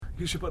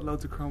You should put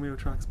loads of Chromeo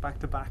tracks back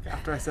to back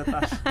after I said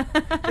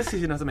that. Just so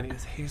you know so many.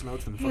 Here's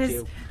loads of them. Fuck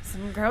you.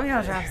 Some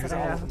Chromeo tracks that I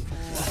have.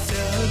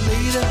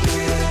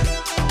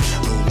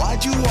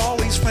 Why'd you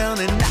always frown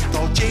and act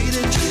all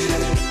jaded?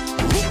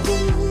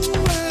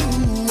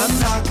 I'm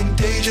not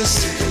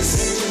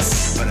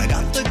contagious, but I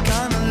got the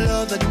kind of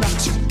love that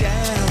knocks you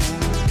down.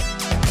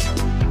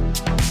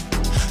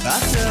 I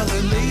tell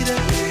her later,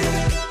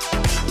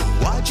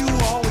 why'd you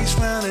always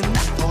frown and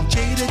act all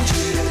jaded?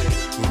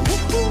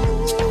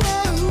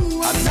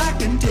 I'm not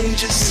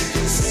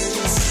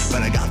contagious,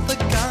 but I got the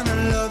kind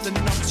of love that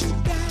knocks you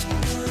down.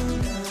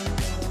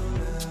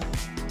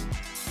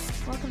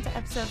 Welcome to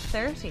episode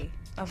 30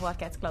 of What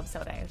Gets Club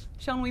Sold Out.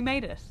 Sean, we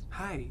made it.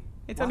 Hi.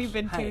 It's What? only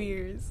been 2 Hey.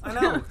 years. I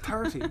know,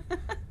 30.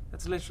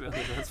 That's literally,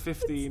 that's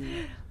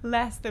 15.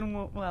 Less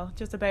than, well,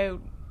 just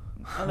about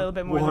a little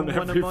bit more One than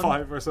one a every month.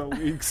 5 or so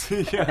weeks.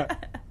 Yeah.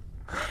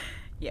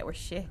 Yeah, we're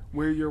shit.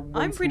 We're your once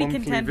I'm pretty monthly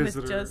content with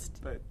visitor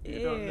just, that you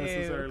don't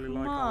necessarily ew,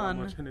 like come all that on.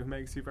 much and it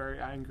makes you very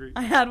angry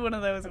I had one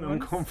of those and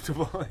once.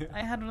 uncomfortable. Yeah.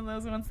 I had one of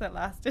those ones that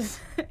lasted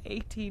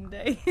 18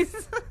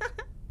 days.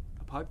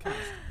 A podcast?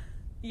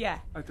 Yeah.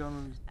 I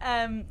don't...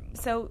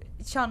 So,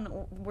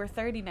 Sean, we're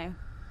 30 now.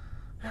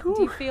 Whew.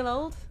 Do you feel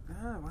old?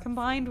 what?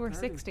 Combined, we're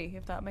 30. 60,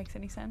 if that makes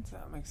any sense.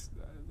 That makes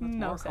that's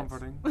No more sense.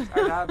 comforting.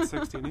 Our dad's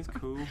 16. He's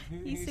cool.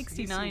 He's He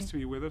 69. seems to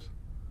be with it.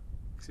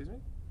 Excuse me?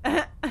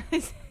 I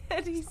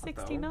said he's It's not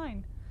that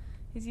 69.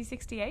 Is he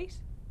 68?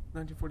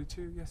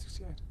 1942. Yeah,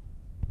 68.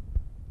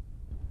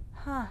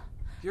 Huh.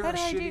 You're How a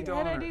did I shitty do?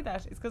 daughter. How did I do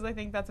that? It's because I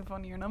think that's a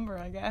funnier number,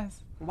 I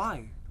guess.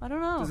 Why? I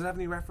don't know. Does it have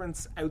any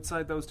reference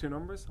outside those two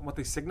numbers and what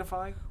they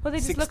signify? Well, they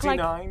just look like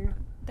 69,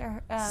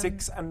 They're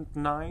 6 and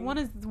 9.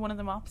 one of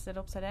them opposite,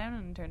 upside down,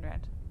 and turned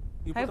around.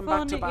 You how put them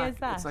back to funny back. is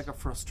that? It's like a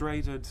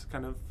frustrated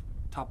kind of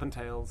top and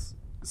tails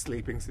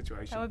sleeping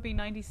situation. That would be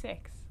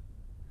 96.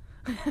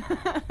 You're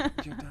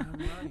damn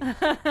right.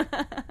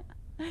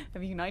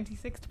 Have you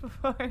 96'd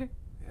before?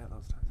 Yeah,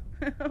 those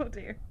times. Oh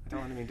dear.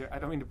 I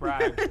don't mean to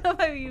brag. I love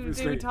how you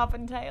Obviously. do top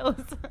and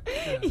tails.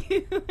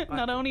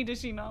 Not only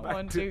does she not back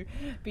want to to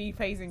be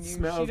facing you,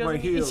 smell she of my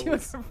doesn't. She would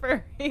heels.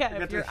 prefer, I yeah,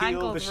 get if to your heel the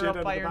ankles shit were out up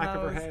of by the your back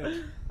of her nose.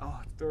 head. Oh,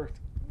 it's dirt.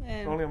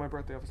 Only on my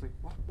birthday, obviously.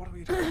 What are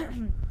we talking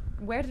about?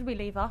 Where did we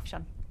leave off,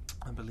 Sean?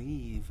 I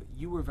believe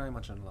you were very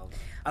much in love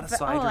at a But-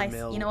 cider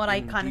mill. you know what? I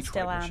in kind of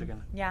Detroit, still am.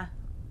 Michigan. Yeah,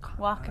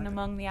 walking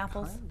among the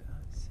apples. Kinda,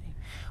 I see.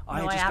 No,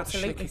 I just got the shit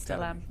absolutely kicked still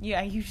out of am. me.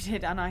 Yeah, you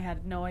did, and I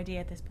had no idea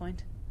at this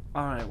point.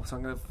 All right, well, so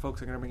I'm gonna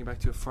bring you back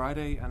to a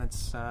Friday, and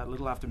it's a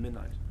little after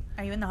midnight.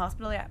 Are you in the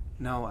hospital yet?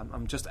 No,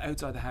 I'm just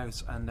outside the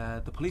house, and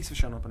the police have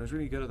shown up, and it was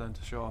really good of them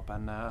to show up,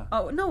 and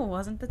Oh no, it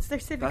wasn't. That's their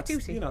civic that's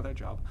duty. their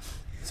job.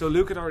 So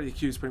Luke had already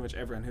accused pretty much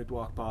everyone who'd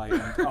walked by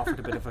and offered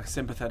a bit of a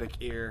sympathetic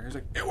ear. He was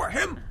like, "You were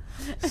him."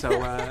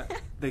 So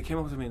they came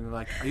up to me and were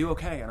like, "Are you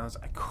okay?" And I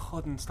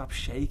couldn't stop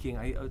shaking,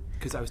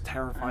 because I was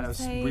terrified. I was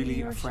say really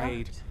you were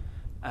afraid. shocked.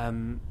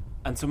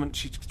 And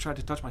she tried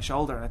to touch my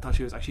shoulder, and I thought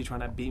she was actually trying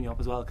to beat me up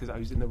as well, because I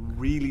was in a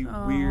really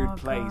weird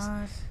place.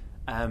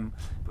 God.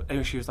 But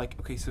anyway, she was like,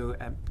 "Okay, so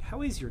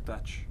how is your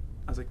Dutch?"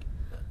 I was like,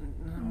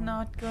 "No.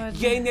 Not good.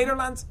 Yay,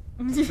 Netherlands!"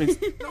 Which means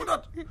no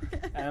Dutch.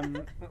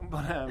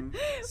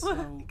 So,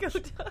 Go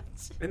Dutch.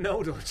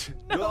 no Dutch.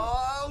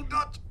 No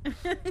Dutch.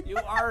 You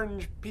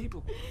orange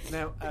people.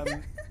 Now,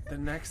 the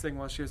next thing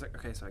was she was like,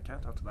 "Okay, so I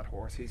can't talk to that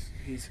horse.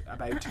 He's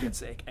about to get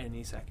sick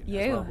any second." As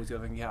You? well, was the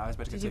other thing. Yeah, I was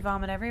about to Did get you sick.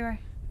 vomit everywhere?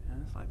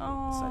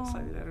 Yeah,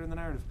 slightly later in the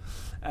narrative.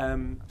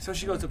 So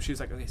she goes up. She's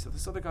like, "Okay, so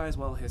this other guy as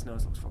well. His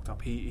nose looks fucked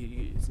up.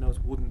 His nose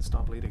wouldn't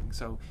stop bleeding."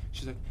 So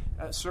she's like,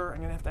 "Sir,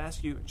 I'm gonna have to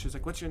ask you." And she's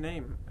like, "What's your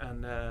name?"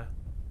 And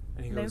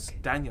he goes,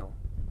 Luke. "Daniel."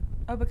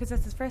 Oh, because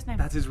that's his first name.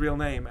 That's his real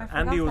name. I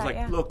Andy forgot was that, like,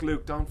 yeah. "Look,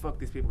 Luke, don't fuck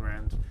these people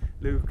around.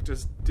 Luke,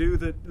 just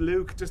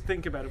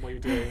think about it while you're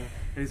doing."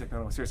 And he's like,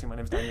 "No, seriously, my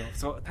name's Daniel."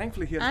 So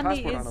thankfully he has a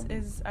Andy passport on him.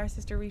 is our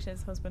sister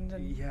Rita's husband,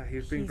 and Yeah, he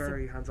was being he's a-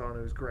 very hands-on.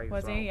 It was great.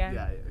 Was as he? well.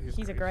 Yeah. He was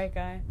He's a great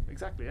guy.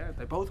 Exactly. Yeah,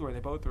 they both were.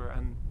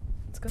 And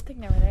It's a good thing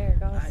they were there,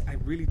 guys. I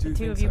really do the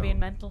two think of you so. being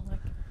mental, like.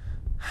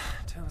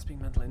 Two of us being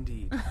mental,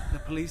 indeed. The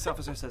police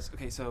officer says,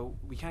 "Okay, so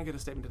we can't get a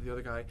statement to the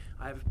other guy.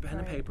 I have a pen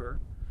and Right. paper.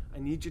 I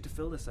need you to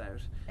fill this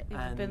out."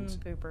 You've been and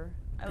booper.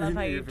 I love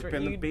how you you've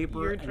pen and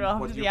paper, you and dropped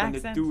what the you're going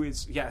accent. to do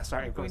is, yeah,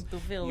 sorry, You're of course.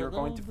 going to fill You're it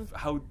going all. to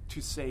how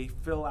to say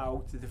fill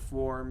out the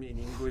form in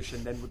English,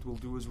 and then what we'll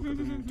do is we'll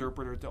get an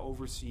interpreter to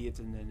oversee it,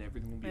 and then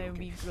everything will be That would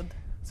okay. be good.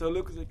 So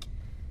Luke was like,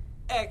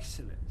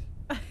 "Excellent,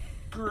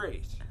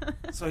 great."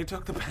 So he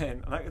took the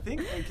pen, and I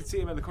think I could see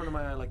him in the corner of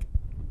my eye, like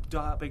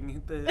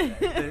dabbing the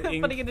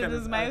ink, Putting it in kind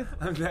his of, mouth.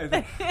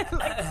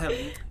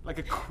 like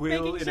a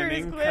quill Making in sure an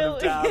his ink quill-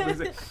 kind of dab. He's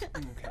like,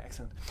 "Okay,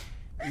 excellent."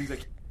 And he's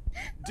like,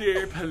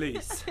 "Dear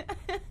police,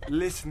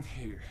 listen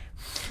here.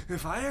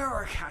 If I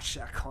ever catch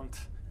that cunt,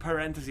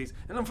 parentheses,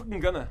 and I'm fucking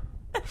gonna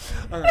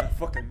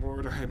fucking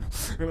murder him.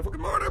 I'm gonna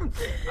fucking murder him."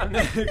 And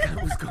then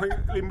I was going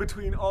in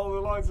between all the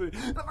lines. Like,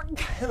 "I'm fucking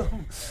kill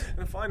him." And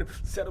I find him,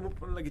 set him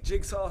up on like a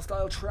jigsaw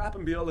style trap,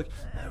 and be all like,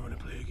 "I want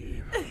to play a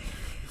game.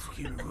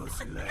 keep me close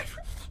to the light.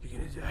 You're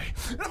gonna die.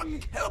 I'm gonna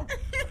kill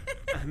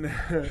him.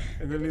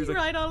 And then he's like,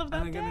 write all of that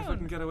and I'm gonna down?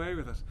 fucking get away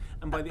with it.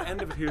 And by the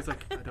end of it, he was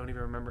like, I don't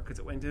even remember because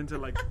it went into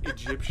like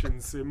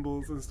Egyptian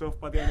symbols and stuff.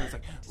 By the end, I was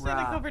like, Sort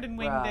of covered in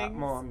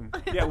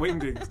wingdings. Yeah,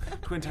 wingdings.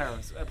 Twin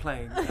Towers,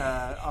 plane,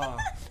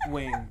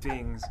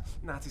 wingdings,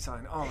 Nazi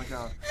sign. Oh my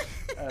god.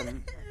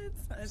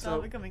 It's So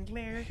all becoming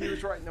clear. He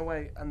was writing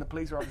away, and the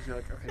police are obviously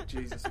like, okay,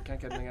 Jesus, you can't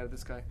get anything out of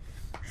this guy.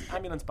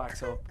 Ambulance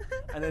backs up,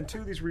 and then two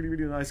of these really,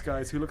 really nice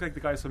guys who look like the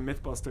guys from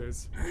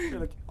Mythbusters. They're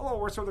like, oh,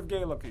 we're sort of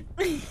gay looking.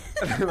 And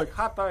they're like,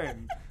 hot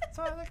damn.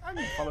 So I'm like, I'm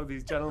going to follow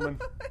these gentlemen,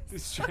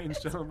 these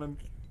strange gentlemen.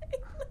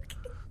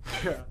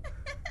 Yeah.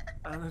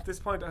 And at this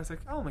point, I was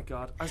like, oh my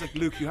god. I was like,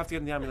 Luke, you have to get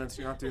in the ambulance.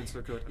 You're not doing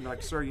so good. And they're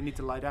like, sir, you need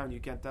to lie down. You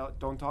can't,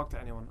 don't talk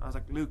to anyone. I was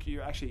like, Luke,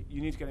 you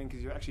need to get in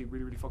because you're actually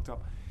really, really fucked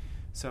up.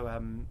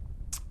 So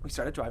we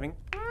started driving.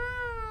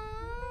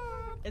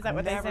 Is that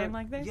what they sound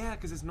like there? Yeah,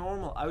 because it's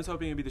normal. I was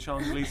hoping it'd be the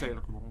Champs-Elysees, like,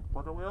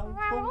 whatever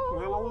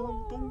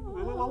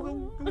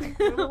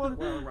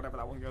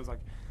that one goes like.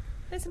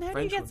 Listen, how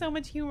do you get so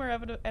much humour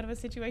out of a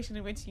situation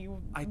in which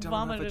you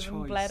vomited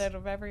and bled out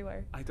of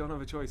everywhere? I don't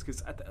have a choice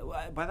because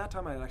by that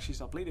time I had actually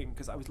stopped bleeding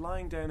because I was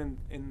lying down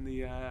in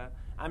the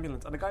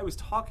ambulance and the guy was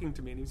talking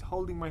to me and he was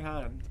holding my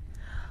hand.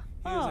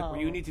 He was like, what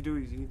you need to do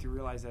is you need to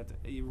realise that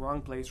you're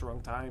wrong place,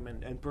 wrong time,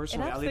 and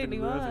personally I live in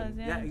Leuven.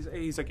 Yeah.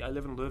 He's like, I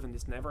live in Leuven,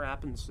 this never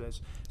happens.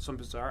 There's some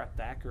bizarre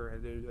attack or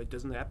it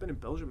doesn't happen in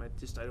Belgium. I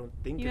don't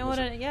think you know what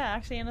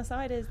actually an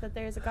aside is that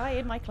there's a guy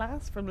in my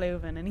class from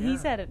Leuven and he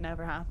said it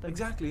never happened.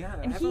 Exactly, yeah.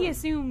 And he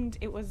assumed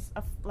it was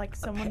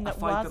someone that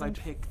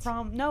wasn't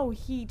from, no,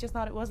 he just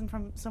thought it wasn't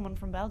from someone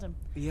from Belgium.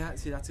 Yeah,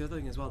 see, that's the other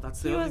thing as well.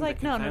 That's the he other was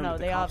thing like, no,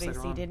 they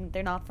obviously didn't,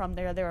 they're not from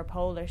there, they were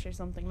Polish or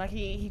something. Like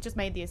he just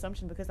made the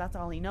assumption because that's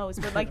all he knows.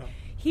 But like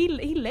he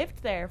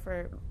lived there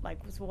for like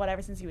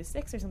whatever since he was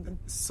 6 or something.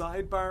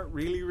 Sidebar,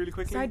 really, really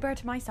quickly. Sidebar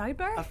to my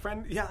sidebar? A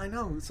friend, yeah, I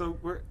know. So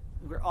we're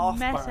off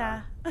Meta.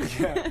 bar.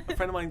 Yeah, a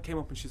friend of mine came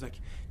up and she's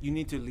like, you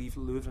need to leave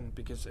Leuven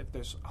because if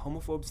there's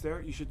homophobes there,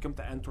 you should come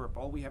to Antwerp.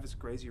 All we have is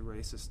crazy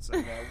racists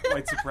and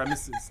white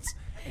supremacists.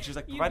 And she's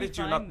like, provided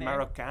you're not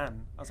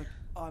Moroccan. I was like,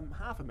 oh, I'm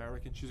half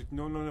American. She's like,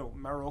 no,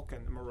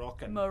 Moroccan.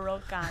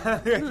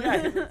 Yeah,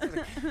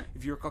 like,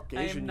 if you're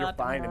Caucasian, you're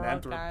fine in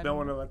Antwerp. No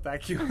one will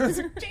attack you. I was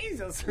like,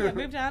 Jesus. Yeah,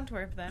 move to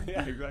Antwerp then.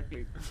 Yeah,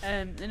 exactly.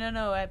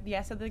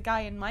 So the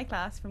guy in my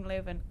class from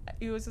Leuven,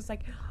 he was just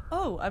like,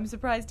 oh, I'm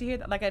surprised to hear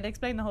that. Like, I'd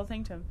explained the whole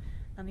thing to him.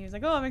 And he was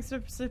like, oh, I'm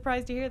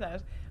surprised to hear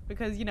that.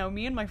 Because, you know,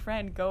 me and my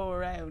friend go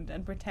around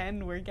and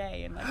pretend we're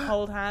gay and like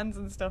hold hands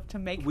and stuff to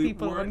make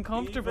people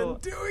uncomfortable.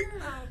 Even doing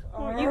that.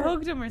 You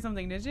hugged him or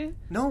something, did you?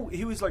 No,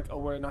 he was like, oh,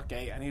 we're not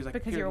gay. And he was like,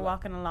 because you were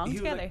walking along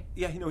together. Like,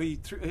 yeah, you know, I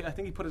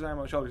think he put his arm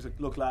on my shoulder. He's like,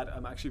 look, lad,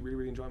 I'm actually really,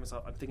 really enjoying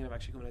myself. I'm thinking of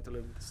actually coming out to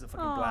Leuven. This is a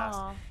fucking blast.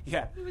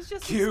 Yeah. He was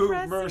just cue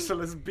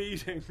merciless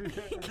beating.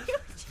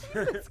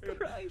 Jesus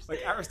Christ.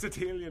 Like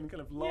Aristotelian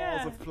kind of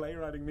laws of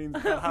playwriting means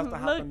that has to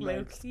happen. Look,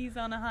 Luke, he's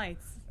on a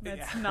heights.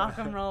 Let's knock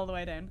him all the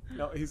way down.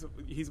 No, he's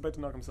about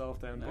to knock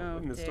himself down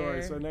in the dear.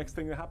 story. So the next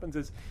thing that happens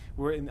is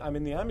I'm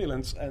in the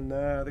ambulance and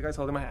the guy's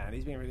holding my hand.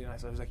 He's being really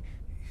nice. I was like,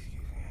 excuse me,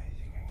 you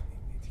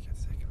need to get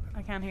sick.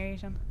 I can't hear you,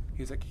 Sean.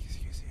 He was like,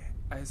 excuse me.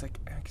 I was like,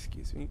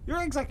 excuse me.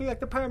 You're exactly like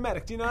the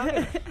paramedic, do you know what I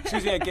mean?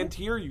 Excuse me, I can't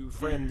hear you,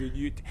 friend.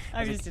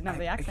 I just didn't have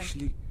the accent.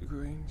 Actually,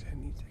 going to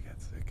need to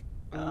get sick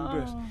a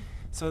little bit.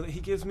 So he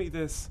gives me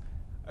this,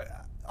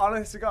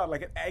 honest to God,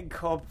 like an egg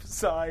cup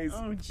size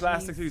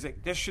plastic. He's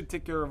like, this should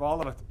take care of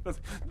all of it.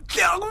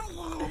 No.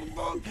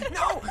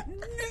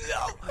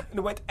 And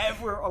it went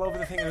everywhere all over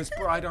the thing. It was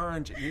bright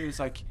orange. And he was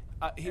like,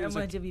 he's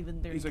like,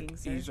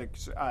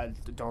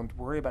 don't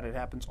worry about it. It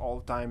happens all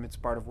the time. It's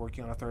part of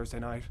working on a Thursday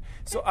night.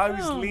 So I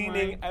was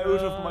leaning out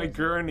of my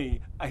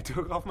gurney. I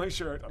took off my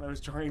shirt and I was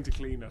trying to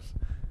clean it.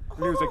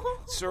 And he was like,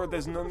 sir,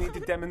 there's no need to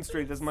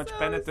demonstrate as much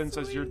penitence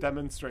as you're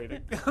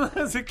demonstrating. I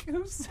was like,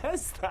 who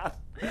says that?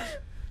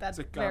 That's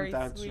like, calm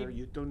down, sir.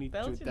 You don't need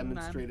to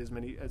demonstrate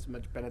as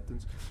much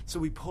penitence. So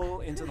we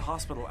pull into the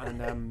hospital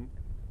and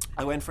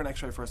I went for an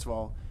x-ray first of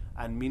all.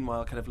 And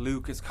meanwhile, kind of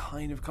Luke is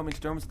kind of coming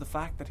to terms with the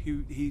fact that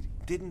he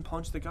didn't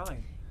punch the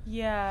guy.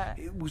 Yeah.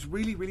 It was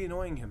really, really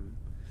annoying him.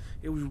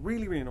 It was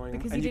really, really annoying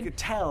because him. And you could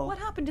tell. What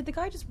happened? Did the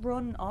guy just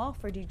run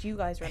off or did you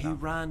guys run off? He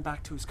ran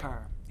back to his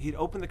car. He'd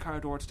opened the car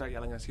door to start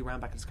yelling at us. He ran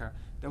back to his car.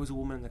 There was a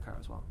woman in the car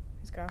as well.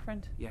 His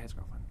girlfriend? Yeah, his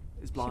girlfriend.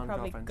 His blonde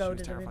girlfriend. She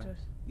was terrifying. into it.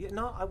 Yeah,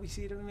 no, we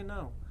see, you don't even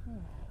know.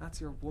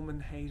 That's your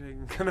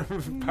woman-hating kind of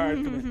part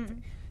of it.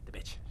 The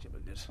bitch.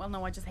 Well,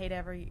 no, I just hate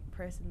every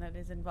person that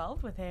is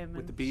involved with him.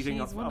 With the beating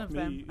of me.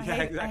 Them. Yeah,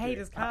 exactly. I hate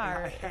his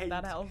car. I hate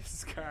that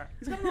helps. His car.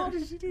 He's got an Audi.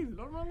 Nothing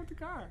wrong with the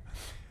car.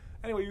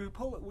 Anyway, we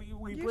pull it. We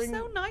You're bring.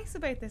 so nice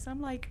about this. I'm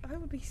like, I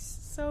would be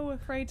so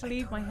afraid to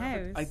leave my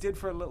house. I did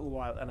for a little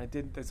while, and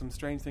there's some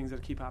strange things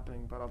that keep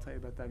happening, but I'll tell you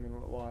about them in a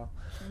little while.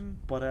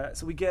 But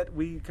so we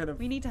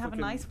need to have a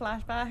nice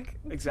flashback.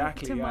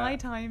 Exactly. to my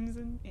times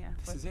and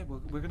This is it.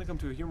 We're going to come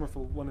to a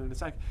humorful one in a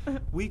sec.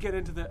 We get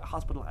into the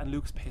hospital, and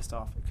Luke's pissed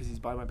off because he's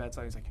by my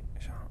bedside. He's like,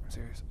 Sean, I'm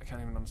serious. I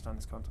can't even understand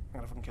this cunt. I'm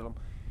gonna fucking kill him.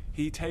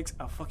 He takes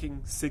a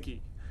fucking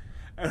ciggy.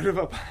 out of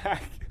a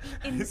pack.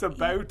 He's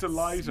about to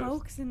light it.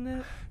 Smokes in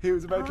the. He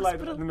was about to light it,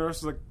 hospital. and the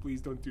nurse was like,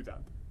 "Please don't do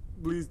that.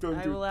 Please don't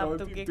I do will have to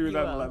don't kick do you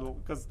that, out." Lionel,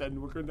 because then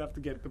we're going to have to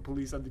get the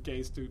police on the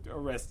case to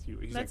arrest you."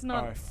 He's Let's like, not-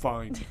 "All right,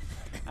 fine."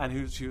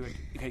 And she was like,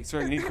 "Okay,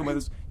 sorry, you need to come with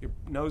us. Your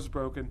nose is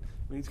broken.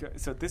 We need to go."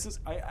 So this is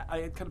I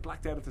had kind of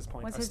blacked out at this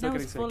point. Was I was his still nose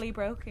getting sick. fully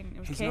broken? It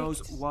was His kicked.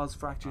 nose was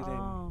fractured in.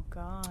 Oh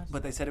God.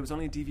 But they said it was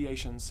only a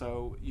deviation,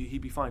 so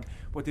he'd be fine.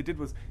 What they did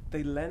was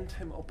they leant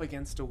him up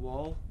against a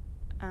wall,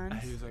 And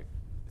and he was like,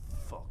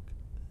 "Fuck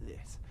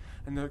this."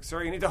 And they're like,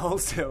 "Sorry, you need to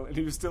hold still." And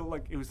he was still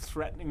like, he was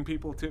threatening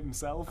people to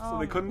himself, so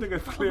they couldn't take a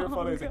clear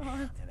photo. He's like,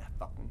 God. "Did I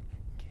fucking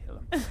kill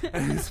him?"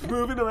 And he's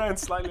moving around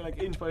slightly, like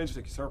inch by inch. He's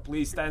like, "Sir,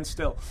 please stand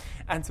still."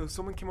 And so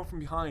someone came up from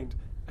behind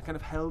and kind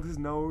of held his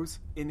nose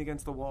in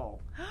against the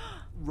wall,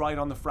 right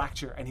on the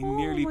fracture, and he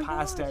nearly my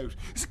passed God. out.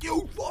 He's like,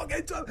 "You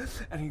fucking done!"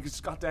 And he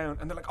just got down,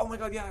 and they're like, "Oh my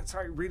God, yeah,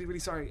 sorry, really, really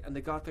sorry." And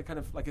they got the kind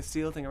of like a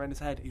seal thing around his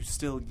head. He was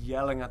still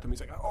yelling at them.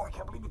 He's like, "Oh, I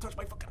can't believe you touched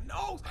my fucking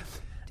nose."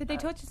 did they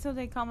touch it so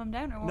they calm him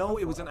down, or what? No,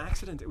 it was an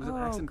accident. It was an Oh,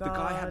 accident. The guy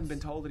God. hadn't been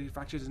told that he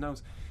fractured his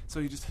nose,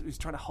 so he was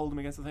trying to hold him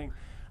against the thing.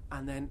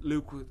 And then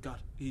Luke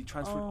he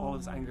transferred all of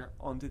his anger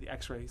onto the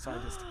X-ray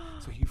scientist.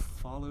 So he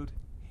followed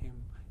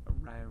him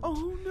around.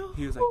 Oh, no.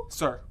 He was like,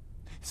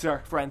 "Sir,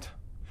 friend,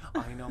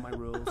 I know my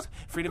rules.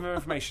 Freedom of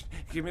information.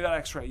 Give me that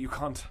X-ray, you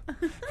cunt.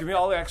 Give me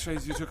all the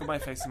X-rays you took of my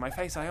face. And my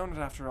face, I own it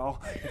after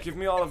all. Give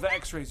me all of the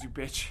X-rays, you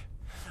bitch.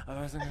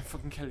 Otherwise, I'm gonna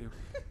fucking kill you."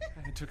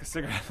 And he took a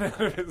cigarette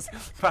out of his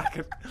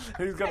packet,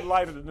 and he's gonna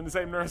light it. And then the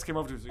same nurse came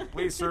up to him and said,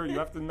 "Please, sir, you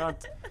have to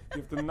not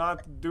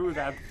do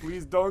that.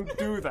 Please don't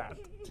do that."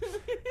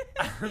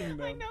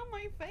 And, I know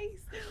my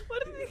face.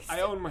 What did they say?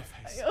 I own my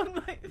face. I own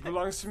my It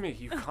belongs to me,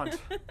 you cunt.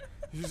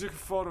 You took a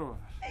photo of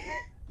it.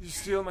 You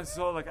steal my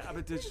soul like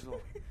Abbott Digital.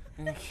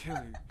 I'm gonna kill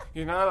you.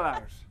 You're not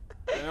allowed.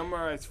 I know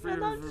my rights. How Freedom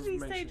long of did he stay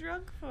information.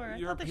 drunk for? I thought the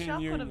European shop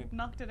would Union. have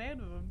knocked it out of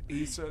him.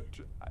 He's so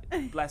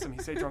bless him. He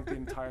stayed drunk the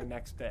entire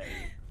next day.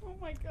 Oh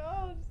my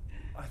God.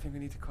 I think we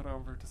need to cut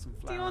over to some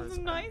flowers you want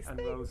some nice and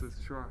things? roses.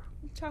 Sure.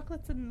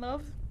 Chocolates and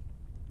love.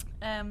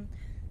 Mine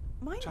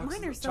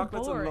are so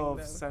Chocolates boring. and Love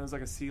though. sounds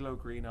like a CeeLo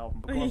Green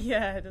album. But go on.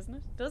 Yeah, doesn't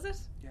it? Does it?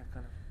 Yeah,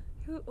 kind of.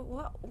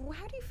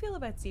 How do you feel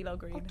about CeeLo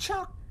Green?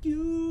 Chuck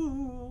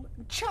you,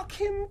 chuck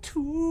him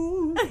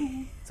too.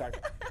 Sorry,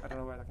 I don't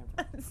know where that came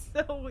from. It's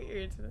so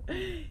weird.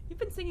 You've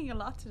been singing a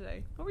lot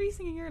today. What were you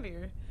singing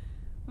earlier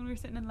when we were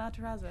sitting in La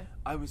Terraza?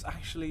 I was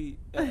actually.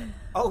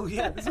 Oh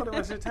yeah, this is what I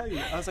wanted to tell you.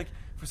 I was like,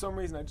 for some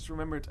reason, I just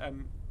remembered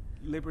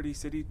Liberty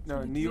City, no,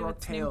 Something to New do York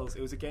with Snoop. Tales.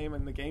 It was a game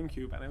on the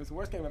GameCube, and it was the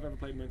worst game I've ever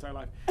played in my entire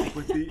life.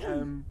 But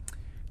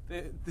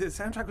the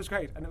soundtrack was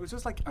great, and it was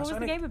just like What was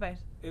the game about?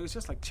 It was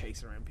just like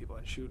chasing around people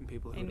and shooting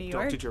people who In had New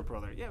abducted York? your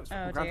brother. Yeah, it was Oh,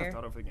 fucking Grand dear. Theft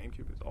Auto for the GameCube.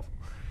 It was awful.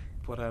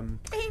 But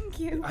Thank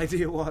you. the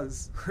idea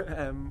was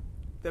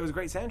there was a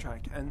great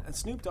soundtrack, and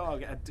Snoop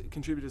Dogg had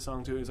contributed a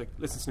song to it. He was like,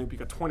 "Listen, Snoop, you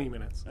got 20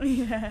 minutes.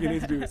 Yeah. You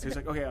need to do this." He was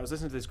like, "Okay, I was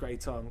listening to this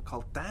great song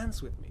called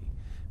Dance With Me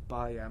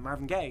by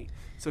Marvin Gaye."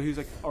 So he was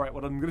like, "All right,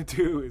 what I'm going to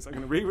do is I'm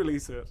going to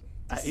re-release it,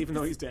 even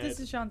though he's dead." This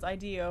is Sean's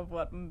idea of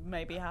what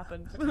maybe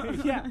happened.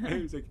 Yeah, and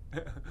he was like,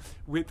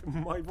 with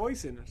my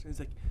voice in it. He was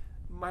like,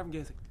 Marvin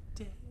Gaye's like,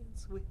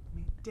 "Dance with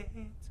me,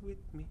 dance with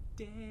me,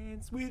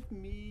 dance with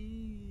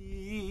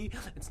me."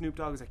 And Snoop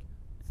Dogg was like,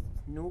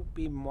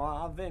 "Snoopy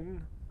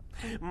Marvin.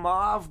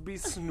 Marv be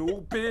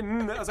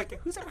snooping." I was like,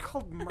 who's ever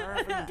called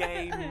Marvin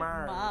Gaye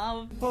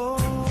Marv?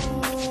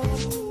 Mav.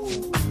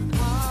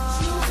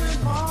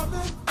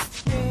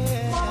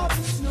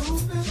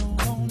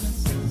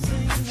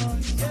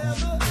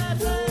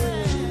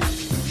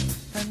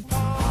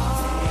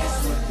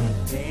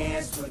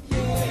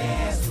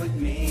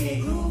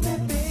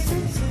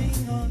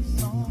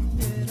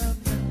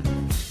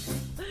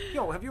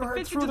 Yo, have you heard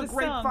fits Through into the the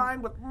song.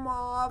 Grapevine with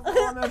Marv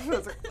on it? I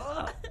was like,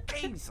 oh,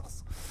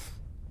 Jesus.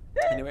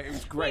 Anyway, it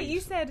was great. Wait, you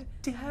said,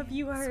 have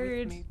you with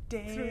heard me, Through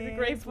the dance with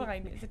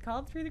Grapevine? me. Is it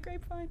called Through the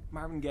Grapevine?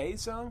 Marvin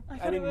Gaye's song? I I,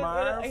 thought mean, it was-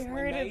 Marv, I heard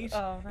my it- mate.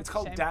 oh, that's It's a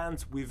called shame.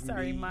 Dance With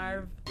Sorry, Me.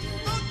 Marv.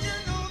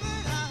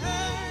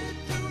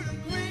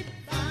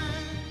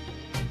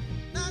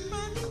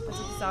 What's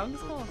the song's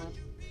called?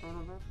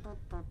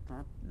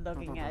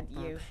 Looking at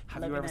you.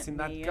 Have you looking ever at seen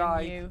that me and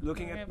guy you,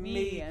 looking at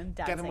me, and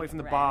getting away dancing from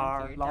the around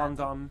bar, you,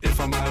 London? If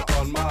I'm out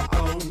on my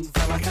own,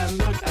 then I can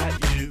look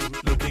at you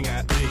looking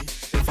at me.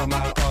 If I'm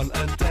out on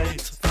a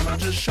date, then I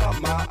just shut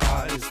my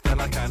eyes, then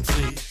I can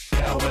see.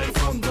 Get away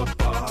from the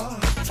bar.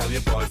 Tell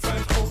your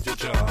boyfriend, hold your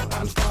jaw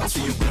and dance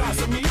with me.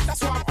 Dance with me,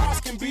 that's why I'm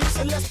asking B.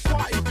 So let's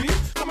party B.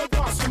 Come and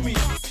dance with me.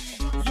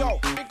 Yo,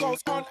 it goes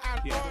on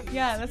and on.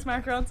 Yeah, that's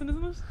Mark Ronson,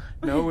 isn't it?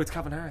 No, it's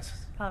Calvin Harris.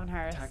 Calvin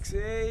Harris.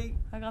 Taxi.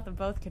 I got them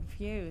both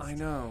confused. I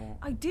know.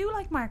 I do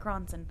like Mark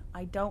Ronson.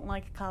 I don't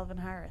like Calvin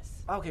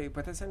Harris. Okay,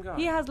 but the same guy.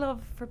 He has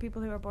love for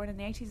people who were born in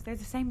the 80s. They're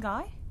the same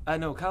guy.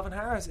 No, Calvin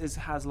Harris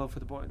has love for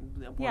the born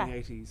Yeah. in the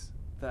 80s.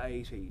 The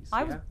 80s.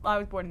 I yeah?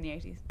 was born in the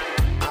 80s.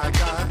 I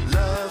got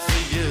love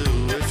for you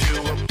if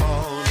you were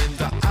born in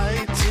the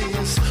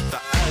 80s.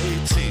 The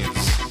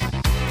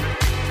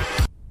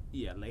 80s.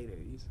 Yeah, late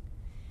 80s.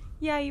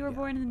 Yeah, you were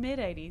born in the mid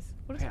 80s.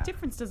 What Yeah.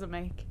 difference does it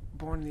make?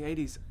 Born in the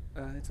 80s.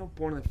 It's not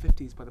Born in the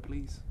 50s by the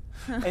Police.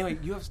 Anyway,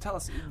 you have to tell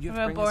us. You have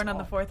to bring Born us on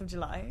the all- 4th of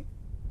July.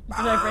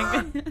 Did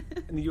I bring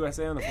in the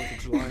USA on the 4th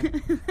of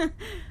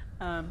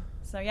July.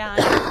 So yeah,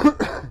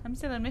 I'm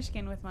still in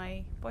Michigan with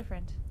my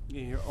boyfriend.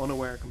 Yeah, you're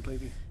unaware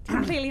completely.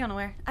 Completely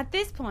unaware. At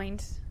this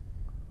point,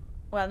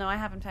 well, no, I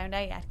haven't found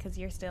out yet because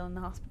you're still in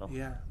the hospital.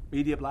 Yeah.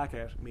 Media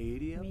blackout.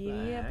 Media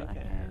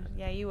blackout.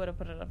 Yeah, you would have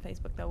put it on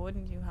Facebook though,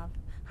 wouldn't you have?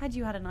 Had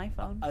you had an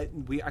iPhone?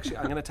 I'm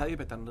going to tell you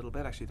about that in a little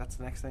bit. Actually, that's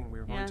the next thing we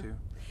were going to.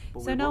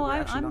 But So no, we're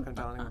I'm actually not going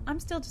to tell anyone. I'm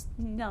still just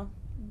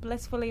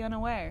blissfully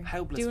unaware.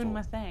 How blissful? Doing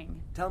my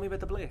thing. Tell me about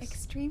the bliss.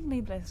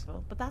 Extremely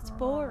blissful, but that's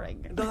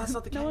boring. No, that's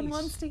not the No one case.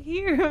 wants to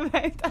hear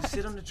about that.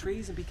 Sit on the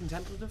trees and be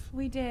contemplative.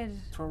 We did.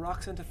 Throw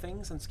rocks into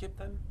things and skip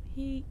them.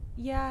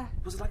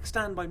 Was it like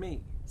Stand By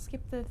Me?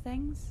 Skip the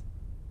things.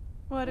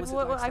 What? Was it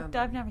like Stand By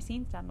I've Me? never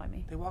seen Stand By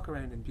Me. They walk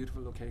around in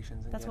beautiful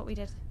locations. And That's what we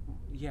did.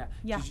 Yeah.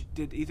 Yeah.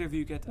 Did either of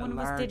you get One a of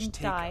us large didn't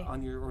tick die.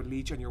 on your or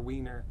leech on your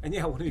wiener? And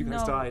yeah, one of you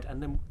guys No. died.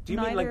 And then do you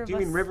Neither mean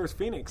of us Rivers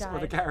Phoenix or the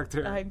died.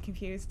 character? I'm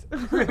confused.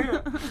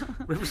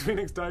 Rivers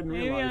Phoenix died in real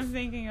Maybe life. I'm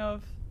thinking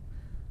of.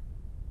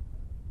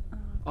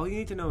 All you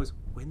need to know is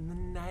when the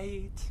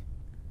night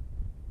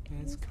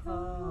has Is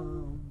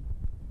come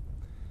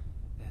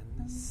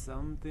and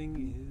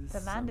something is. The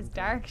land is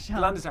something. dark, Sean.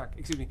 The land is dark.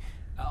 Excuse me.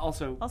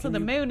 Also, Also, can the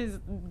you- moon is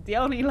the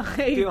only light.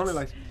 The only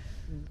light.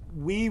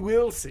 We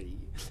will see.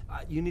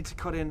 You need to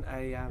cut in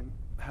a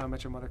How I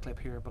Met Your Mother clip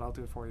here, but I'll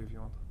do it for you if you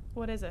want.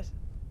 What is it?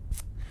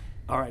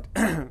 All right.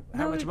 How I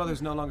No, Met Your Mother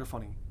is no longer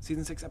funny.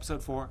 Season 6,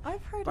 episode 4.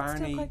 I've heard Barney,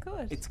 it's still quite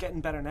good. It's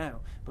getting better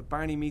now, but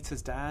Barney meets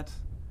his dad,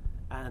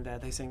 and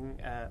they sing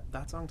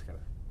that song together.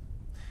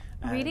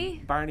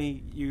 Really?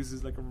 Barney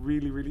uses like a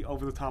really, really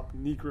over-the-top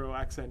Negro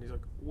accent. He's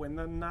like, "When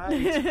the night,"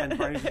 and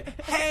Barney's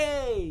like,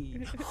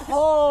 "Hey,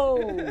 ho!"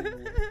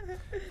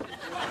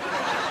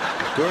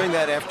 During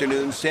that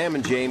afternoon, Sam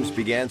and James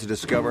began to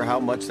discover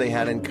how much they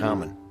had in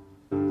common.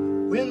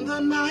 When the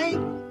night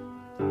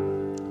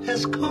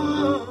has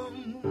come,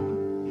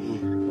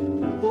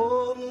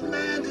 oh, the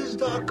land is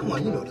dark. Come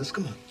on, you know this,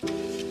 come on.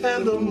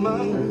 And the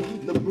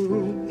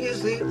moon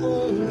is the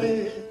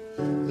only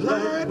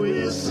light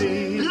we'll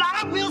see.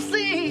 Light we'll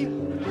see.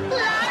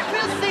 Light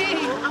we'll see.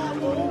 I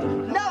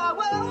won't. No, I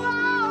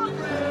won't.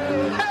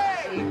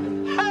 Hey,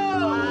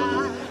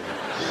 oh.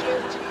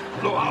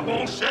 No, I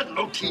won't shed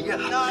no tear.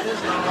 Not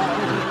as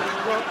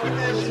long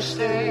as you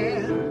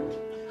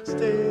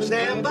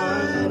stand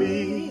by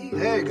me.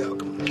 There you go.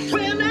 Come on.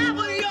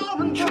 Whenever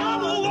you're in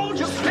trouble, won't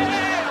you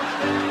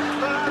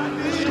stand by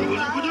me?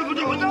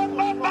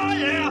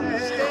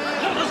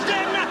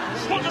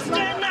 Want to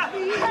stand now?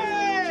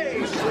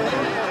 Hey!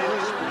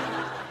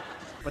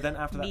 But then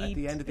after that, at the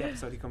Neat. end of the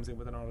episode, he comes in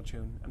with an auto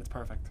tune, and it's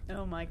perfect.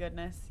 Oh my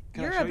goodness.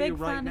 Can I You're show a you big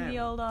right fan of the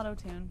now? old auto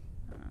tune.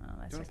 I don't know,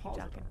 let's Do you just wanna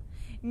keep pause it,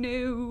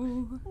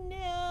 talking.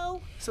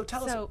 No. So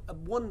tell us So-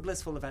 one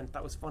blissful event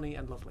that was funny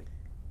and lovely.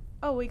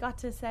 Oh, we got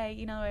to say,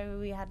 you know,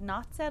 we had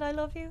not said I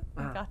love you.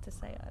 We Uh-huh. got to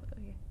say I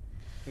love you.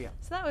 Yeah.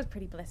 So that was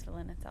pretty blissful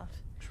in itself.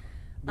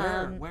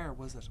 Where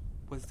was it?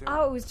 Was there?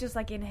 Oh, it was just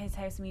like in his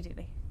house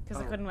immediately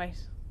because I Oh. couldn't wait.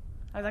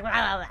 I was like, blah,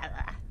 blah, blah,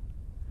 blah.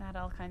 I had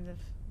all kinds of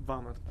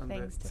Vomit and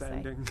things the to say.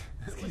 sounding.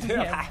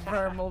 yeah,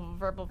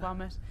 verbal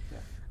vomit. Yeah.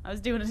 I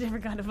was doing a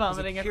different kind of I was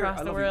like, vomiting "Here, across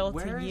I the love you. world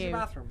Where to is you. the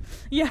bathroom?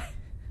 Yeah.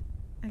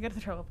 I got to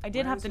throw up. I did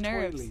Where have is the the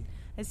nerves. toilet?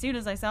 As soon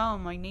as I saw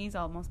him, my knees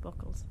almost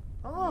buckled.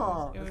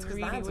 Oh, It was that's 'cause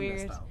the really handsomeness,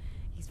 weird. though.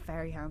 He's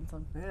very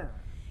handsome. Yeah.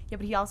 Yeah,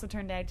 but he also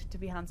turned out to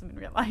be handsome in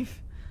real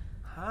life,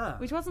 Huh.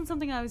 which wasn't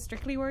something I was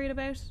strictly worried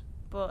about.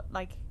 But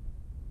like,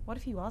 what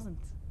if he wasn't?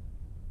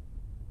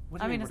 What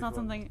do I you mean, what it's if not you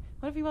something.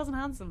 What if he wasn't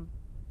handsome?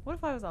 What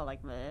if I was all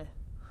like, meh?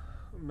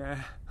 Meh.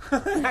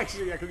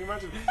 Actually, yeah, can you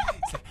imagine?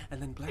 It's like,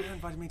 and then Blair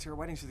invited me to her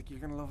wedding. She's like, "You're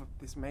gonna love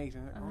this mate."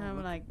 And And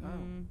I'm like,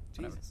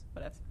 Jesus.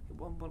 whatever.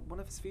 One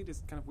of his feet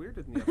is kind of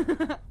weirder than the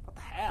other. What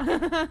the hell?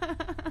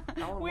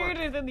 won't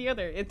Weirder work. than the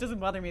other. It doesn't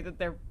bother me that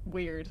they're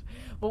weird,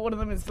 but one of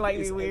them is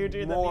slightly It's weirder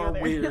than the more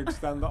other. weird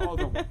than the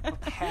other one.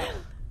 What the hell?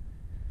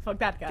 Fuck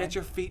that guy. Get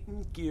your feet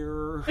in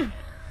gear.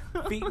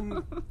 Feet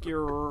in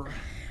gear.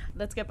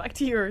 Let's get back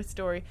to your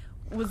story.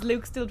 Was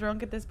Luke still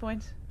drunk at this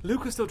point?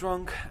 Luke was still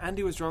drunk.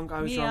 Andy was drunk.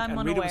 I was Me, drunk, I'm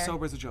and Rita was unaware.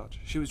 sober as a judge.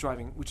 She was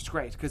driving, which is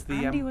great because the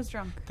Andy was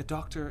drunk. The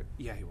doctor,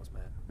 yeah, he was,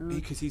 man.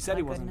 Because he said my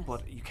he wasn't,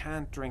 goodness. but you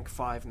can't drink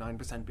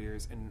 9%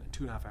 beers in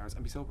 2.5 hours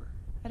and be sober.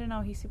 I don't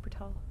know. He's super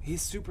tall.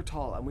 He's super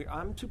tall, and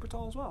I'm super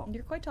tall as well.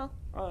 You're quite tall.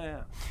 Oh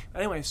yeah.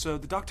 Anyway, so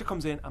the doctor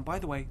comes in, and by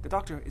the way, the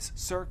doctor is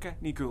Circa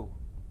Nigul.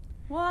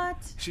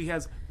 What? She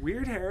has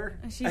weird hair.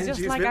 She's and just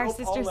she's like been our up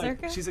all sister night.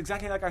 Circa? She's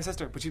exactly like our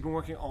sister, but she's been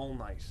working all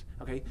night.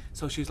 Okay,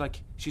 so she's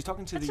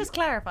talking to Let's the. just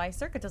clarify.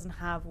 Circa doesn't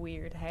have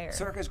weird hair.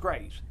 Circa's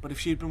great, but if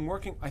she had been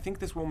working, I think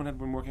this woman had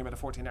been working about a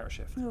 14-hour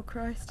shift. Oh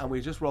Christ. And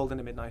we just rolled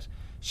into midnight.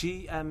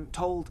 She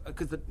told,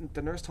 because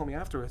the nurse told me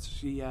afterwards,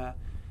 she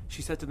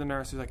said to the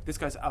nurse, she's like, "This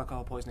guy's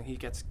alcohol poisoning.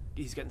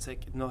 He's getting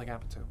sick. Nothing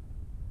happened to him."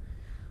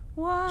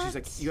 What? She's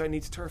like, "You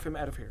need to turf him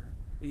out of here."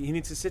 He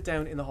needs to sit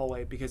down in the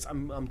hallway because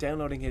I'm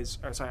downloading his.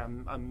 Or sorry,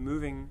 I'm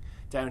moving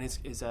down his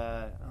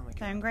oh my god.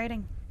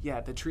 Downgrading.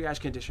 Yeah, the triage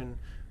condition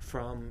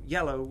from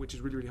yellow, which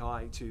is really really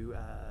high, to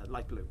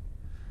light blue.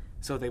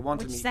 So they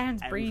wanted Which me.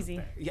 sounds out of breezy.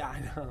 there. Yeah, I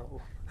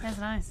know. That's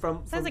nice.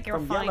 Sounds Sounds like you're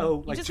fine. Yellow,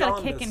 You like just got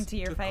a kick jaundice into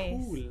your to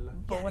face. Cool.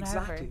 But Yeah, whatever.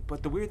 exactly.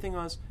 But the weird thing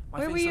was, my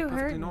Where face were you looked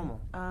perfectly hurting?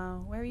 normal.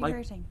 Where were you Like,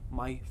 hurting?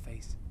 My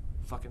face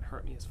fucking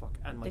hurt me as fuck,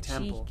 and my The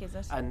temple, cheek, is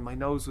it? and my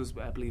nose was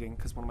bleeding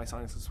because one of my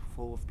sinuses was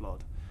full of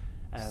blood.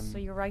 So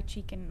your right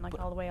cheek and like but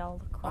all the way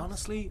all across.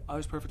 Honestly, I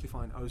was perfectly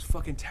fine. I was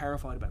fucking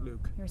terrified about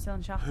Luke, You were still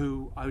in shock.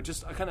 who I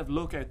kind of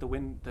look out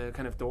the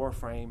kind of door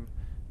frame,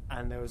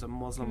 and there was a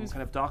Muslim Who's-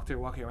 kind of doctor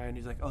walking around.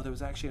 He's like, "Oh, there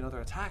was actually another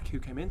attack who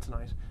came in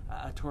tonight,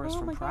 a tourist Oh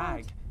from my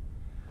Prague." God.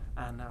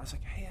 And I was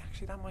like, hey,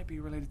 actually, that might be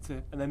related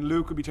to... And then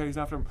Luke would be chasing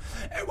after him.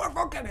 Hey, we're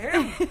fucking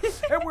him!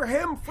 Hey, we're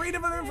him!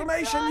 Freedom of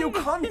information, you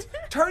cunt!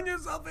 Turn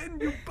yourself in,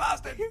 you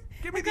bastard!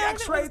 Give me the guy that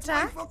x-ray, was it's my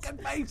attacked? fucking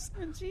face!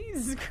 Oh,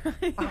 Jesus Christ.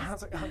 And I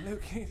was like, oh,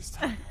 Luke, you need to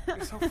stop.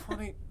 You're so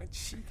funny. My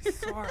cheek is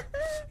sore. My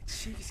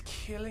cheek is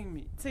killing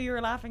me. So you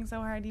were laughing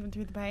so hard even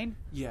through the pain?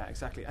 Yeah,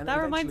 exactly. And That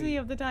reminds eventually- me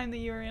of the time that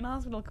you were in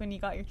hospital when you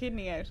got your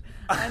kidney out.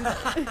 And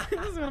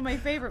this is one of my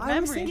favourite I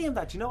memories. was thinking of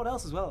that. Do you know what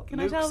else as well? Can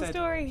I Luke tell the said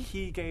story?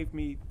 He gave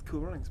me Cool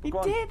Runnings. But He go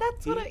on. did,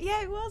 that's what He-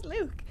 yeah, it was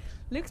Luke.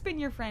 Luke's been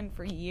your friend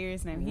for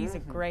years now. He's a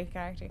great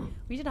character.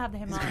 We should have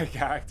him He's on. a great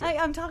character.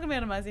 I'm talking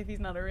about him as if he's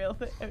not a real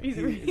he's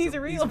a real He's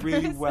a really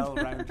person.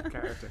 well-rounded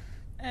character.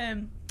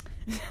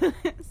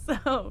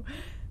 So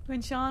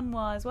when Sean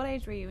was, what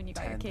age were you when you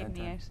got your 10,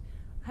 kidney out?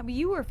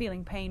 You were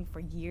feeling pain for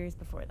years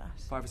before that.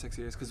 5 or 6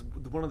 years, because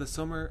one of the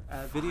summer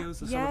videos,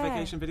 the Yeah. summer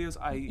vacation videos,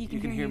 you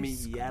can hear me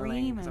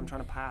yelling because I'm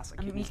trying to pass a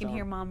and kidney you can stone.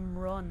 hear Mom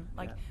run,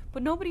 like, Yeah.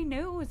 but nobody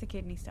knew it was a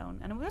kidney stone,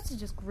 and it also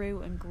just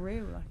grew and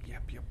grew, like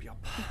Yep.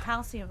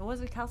 calcium.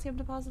 Was it calcium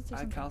deposits or I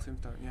had something? calcium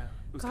stone, yeah.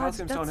 It was God,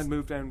 calcium stone that's- had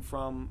moved down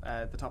from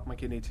the top of my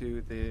kidney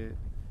to the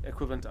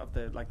equivalent of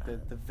the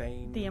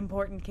vein. The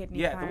important kidney.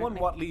 Yeah, part, the one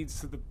like- what leads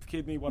to the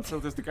kidney, what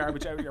filters the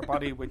garbage out of your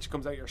body, which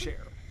comes out your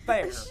share.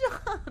 There.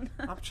 Sean,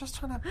 I'm just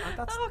trying to.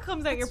 That's what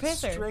comes out your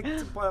that's pisser.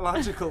 Strict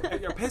biological.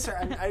 Out your pisser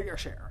and out your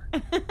share.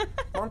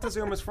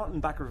 Montezuma's front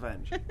and back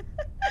revenge.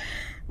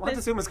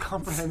 Montezuma's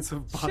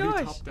comprehensive body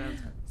Shush. top down.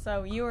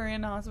 So you were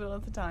in hospital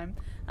at the time.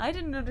 I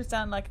didn't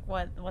understand like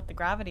what the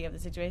gravity of the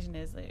situation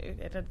is.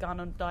 It had gone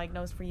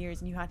undiagnosed for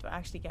years, and you had to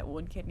actually get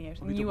one kidney out,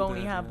 We and you double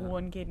only did, have yeah.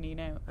 one kidney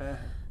now. Uh,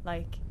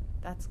 Like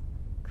that's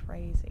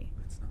crazy.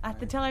 It's not At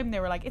the great. time, they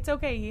were like, "It's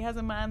okay, he has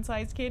a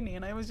man-sized kidney,"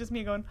 and I was just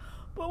me going,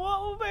 "But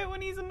what about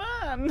when he's a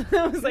man?"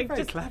 I was like, very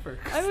just clever.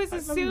 I was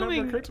That never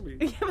assuming. occurred to me.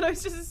 Yeah, but I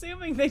was just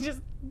assuming they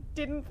just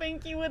didn't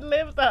think you would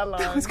live that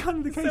long. That was kind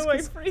of the case, So I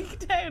 'cause-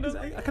 freaked out. I was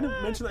I like, kind of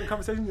 "Ah." mentioned that in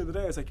conversation the other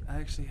day. I was like, I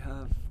actually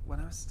have, when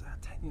I was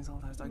 10 years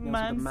old, I was diagnosed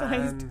with a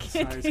Man-sized man-sized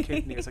kidney.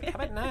 kidney. I was like, how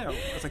about now?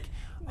 I was like,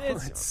 oh,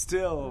 It's it's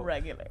still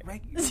regular.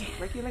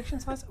 regulation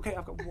size? Okay,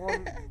 I've got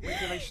one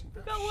regulation.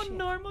 I've got Oh, one shit.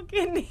 normal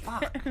kidney.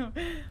 Fuck.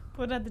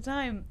 But at the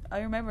time, I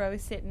remember I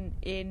was sitting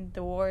in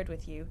the ward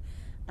with you,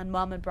 and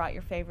Mom had brought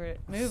your favourite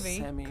movie,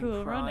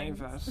 Cool Runnings.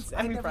 Semi-private.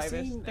 I'd never Semi-private.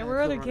 seen, There uh, were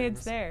Cool other Runnings.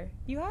 kids there.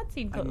 You had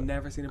seen Cool. I'd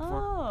never seen it before.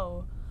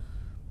 Oh,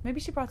 maybe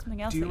she brought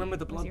something else. Do you that remember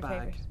the was blood your bag?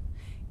 favourite.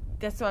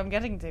 That's what I'm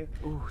getting to.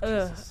 Oh,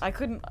 Ugh, Jesus. I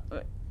couldn't.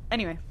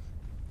 Anyway,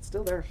 It's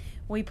still there.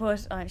 we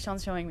put.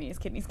 Sean's showing me his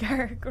kidney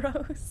scar.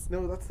 Gross.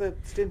 No, that's the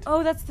stint.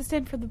 Oh, that's the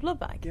stint for the blood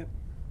bag. Yep.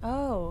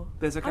 Oh,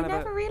 There's a kind I of a-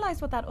 never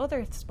realised what that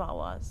other spot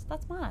was.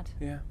 That's mad.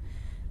 Yeah.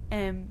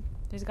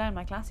 There's a guy in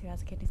my class who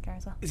has a kidney scar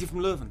as well. Is he from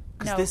Leuven?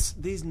 No. Because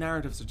these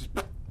narratives are just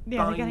Yeah,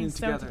 they're getting binding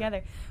sewn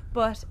together.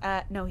 But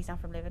no, he's not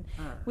from Leuven.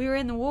 Ah. We were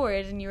in the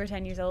ward, and you were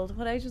 10 years old.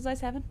 What age was I?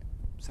 7?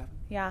 7.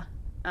 Yeah.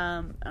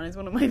 And it's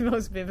one of my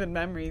most vivid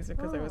memories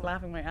because I was Oh.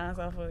 laughing my ass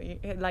off.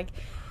 Like,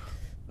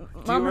 Do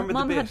you remember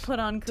Mom the bit? had put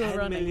on Cool 10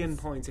 Runnings. million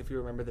points if you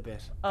remember the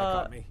bit. That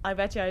got me. I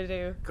bet you I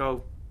do.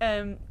 Go.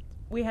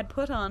 We had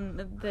put on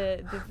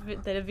the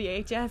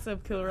VHS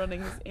of Cool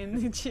Runnings in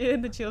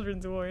the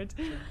children's ward,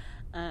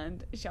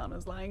 and Sean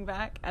was lying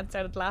back and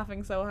started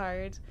laughing so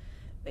hard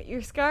that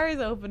your scars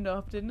opened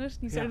up, didn't it?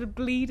 You Yeah. started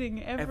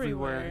bleeding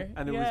everywhere.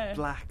 And it Yeah. was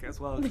black as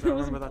well. 'Cause It I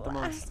was remember that the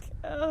most.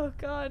 black. Oh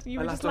God, you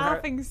I were just laughed so hard.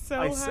 laughing so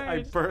hard.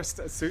 I burst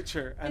a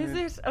suture. And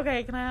Is it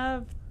okay? Can I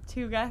have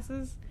 2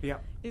 guesses? Yeah.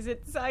 Is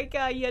it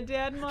Saika, your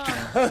dead mom?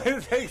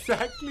 That's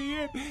exactly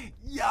it.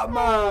 Yeah, man.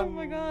 Oh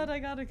my God, I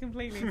got it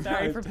completely. I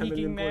Sorry have for 10 million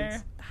peeking there.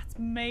 points. That's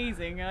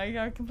amazing.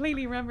 I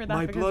completely remember that.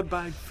 My because blood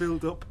bag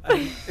filled up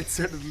and it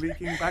started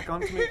leaking back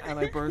onto me and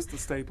I burst a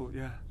staple,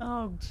 yeah.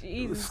 Oh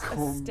Jesus, a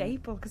Scum.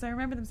 staple. Because I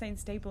remember them saying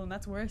staple, and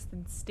that's worse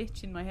than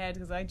stitch in my head.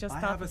 Because I just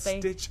I thought have a that they.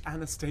 stitch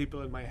and a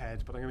staple in my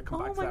head, but I'm going to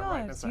come Oh back my to that right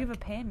in a God! sec. Do you have a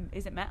pin?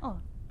 Is it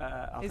metal?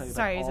 I'll is- tell you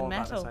sorry, about is it all that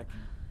in a metal? sec.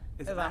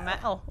 Is that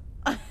metal?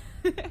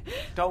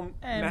 Don't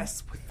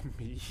mess with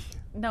me.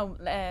 No,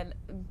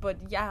 but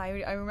yeah,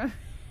 I remember.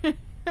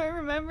 I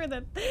remember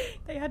that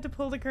they had to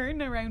pull the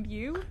curtain around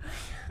you,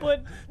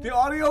 but The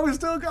audio is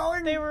still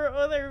going. there were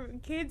other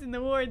kids in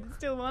the ward that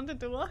still wanted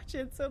to watch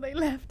it, so they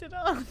left it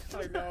on.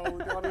 I know,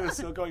 the audio is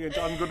still going, and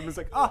John Goodman's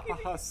like,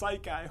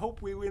 psych, I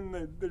hope we win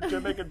the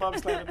Jamaican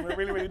bobsled, and we're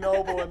really, really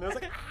noble. And it's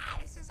like,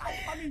 this is so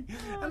funny,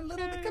 a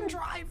little bit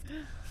contrived.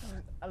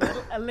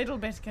 A little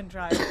bit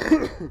contrived.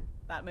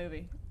 That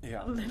movie.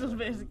 Yeah. A little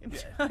bit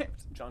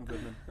contrived. John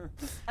Goodman.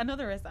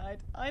 Another aside,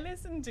 I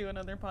listened to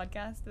another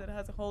podcast that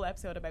has a whole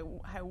episode about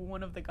how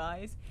one of the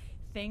guys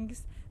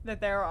thinks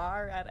that there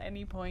are at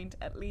any point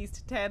at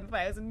least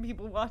 10,000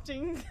 people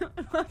watching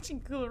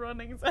Cool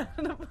Runnings at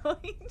a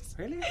point.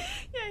 Really?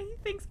 Yeah, he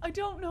thinks, I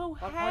don't know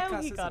What how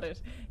podcast he is got it?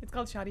 it. It's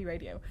called Shoddy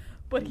Radio.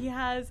 But he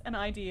has an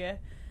idea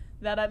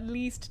that at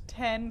least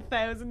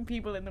 10,000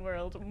 people in the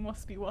world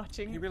must be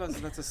watching. He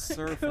realizes that's a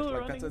surfeit, Cool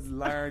like that's a Runnings.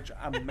 large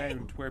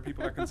amount where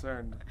people are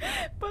concerned.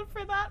 But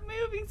for that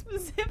movie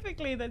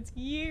specifically, that's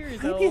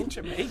years Maybe in old.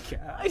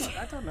 Jamaica.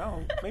 I don't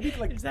know. Maybe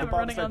like Just the have it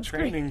running bobsled on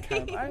training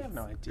screen. camp. I have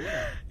no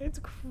idea. It's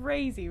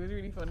crazy. It was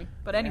really funny.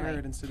 But anyway,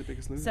 Inheritance to the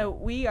biggest loser. so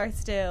we are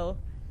still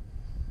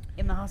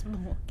in the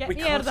hospital. Get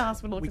me out of the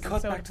hospital. We 'cause I'm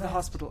cut so back to the depressed.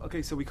 hospital.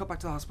 Okay, so we cut back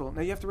to the hospital. Now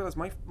you have to realize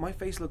my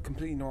face looked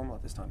completely normal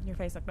at this time. Your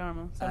face looked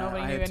normal, so I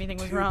nobody knew had anything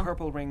was 2 wrong.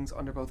 purple rings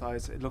under both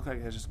eyes. It looked like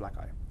it was just a black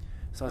eye.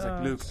 So I was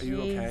like, Oh, Luke, are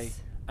you okay? jeez.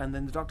 And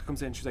then the doctor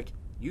comes in. She's like,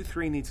 you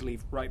 3 need to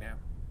leave right now.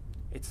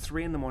 It's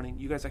 3 a.m.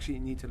 You guys actually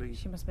need to leave.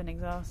 She must have been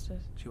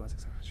exhausted. She was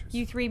excited. She was,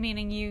 You 3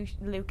 meaning you,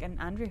 Luke, and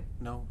Andrew.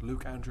 No,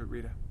 Luke, Andrew,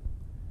 Rita.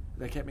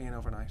 They kept me in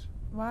overnight.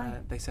 Why?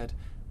 They said,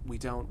 we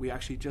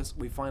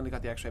finally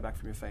got the x-ray back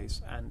from your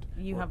face, and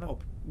You have a-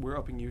 we're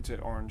upping you to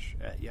orange.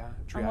 And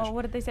Triage.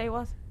 what did they say it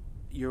was?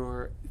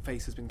 Your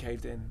face has been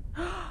caved in.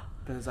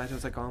 The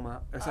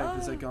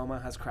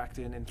zygoma has cracked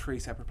in 3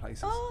 separate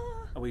places.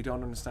 Oh. And we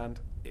don't understand.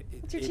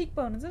 It's your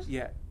cheekbone, is it?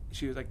 Yeah.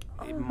 She was like,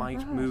 it Oh might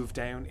my God. move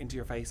down into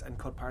your face and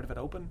cut part of it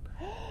open.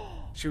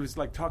 She was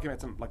like talking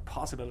about some like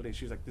possibilities.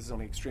 She was like, this is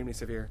only extremely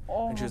severe.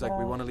 Oh And she was my like,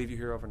 we God. want to leave you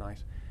here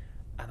overnight.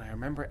 And I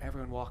remember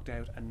everyone walked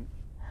out, and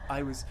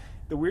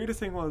the weirdest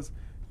thing was,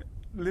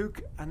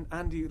 Luke and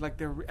Andy,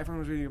 like everyone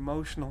was really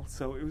emotional,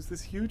 so it was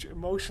this huge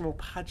emotional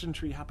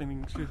pageantry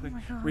happening. She was Oh like,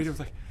 my God. Rita was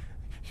like,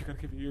 you gotta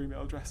give me your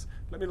email address.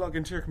 Let me log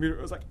into your computer.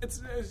 I was like, it's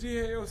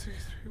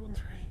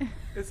DA06313.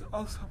 It's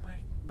also my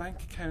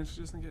bank account,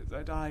 just in case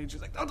I die. And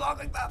she's like, don't talk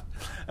like that.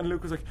 And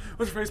Luke was like,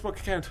 what's your Facebook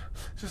account?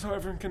 Just so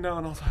everyone can know,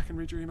 and also I can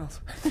read your emails.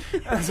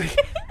 And I was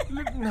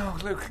like, no,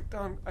 Luke,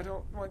 I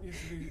don't want you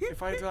to be,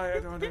 if I die, I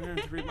don't want anyone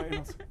to read my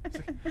emails. He's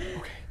like, okay,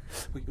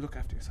 well, you look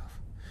after yourself.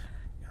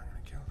 Yeah, I'm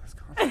gonna kill this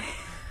cunt.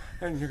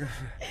 And you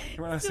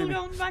want to see Still me?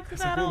 going back to 'cause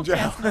that I'm in old jail.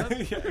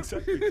 chestnut. Yeah,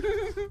 exactly.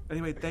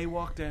 Anyway, they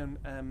walk down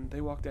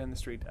the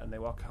street, and they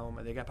walk home,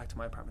 and they get back to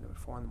my apartment about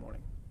 4 a.m.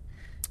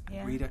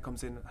 Yeah. Rita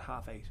comes in at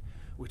 8:30,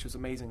 which was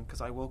amazing because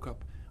I woke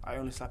up. I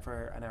only slept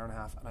for an hour and a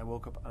half, and I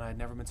woke up, and I had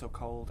never been so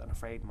cold and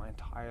afraid in my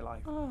entire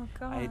life. Oh,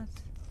 God. I had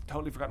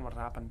totally forgotten what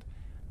had happened.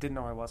 Didn't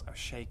know where I was. I was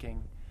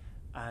shaking,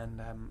 and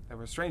there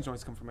were strange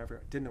noises coming from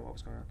everywhere. Didn't know what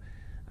was going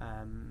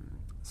on.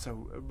 So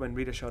when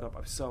Rita showed up,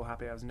 I was so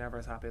happy. I was never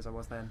as happy as I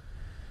was then.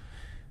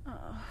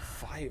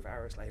 5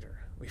 hours later,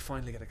 we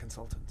finally get a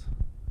consultant,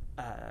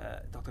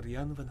 Dr.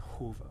 Jan van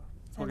Hove.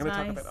 We're Sounds going to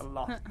talk nice. about it a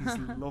lot.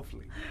 He's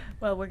lovely.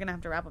 Well, we're going to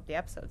have to wrap up the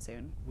episode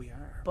soon. We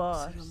are.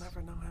 But- So you'll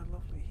never know how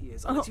lovely he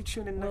is. Unless you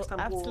tune in next well,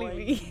 time,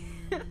 absolutely.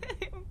 boy.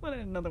 We'll do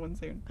another one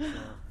soon.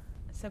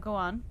 So go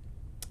on.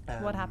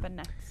 What Um, happened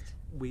next?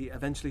 We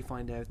eventually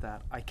find out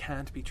that I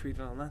can't be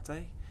treated on that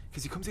day.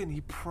 Because he comes in and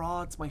he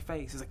prods my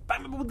face. He's like,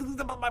 bang, bang, bang,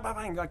 bang, bang,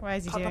 bang, like, Why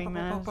is he poke, doing poke,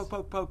 that? poke, poke,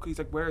 poke, poke. He's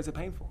like, where is it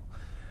painful?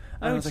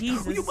 Oh, And I was like,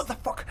 Jesus. you, what the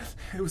fuck?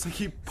 It was like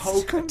he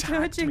poked, Stop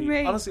attacked touching me.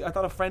 me. Honestly, I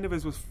thought a friend of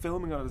his was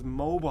filming on his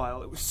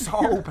mobile. It was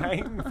so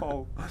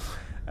painful.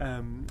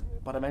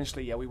 But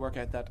eventually, yeah, we work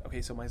out that,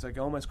 okay, so my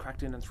zygoma is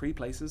cracked in 3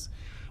 places.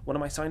 One of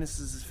my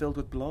sinuses is filled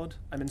with blood.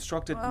 I'm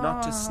instructed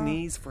not to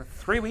sneeze for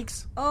 3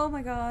 weeks. Oh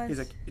my God. He's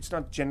like, it's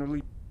not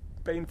generally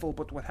painful,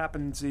 but what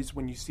happens is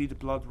when you see the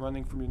blood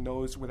running from your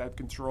nose without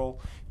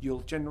control, you'll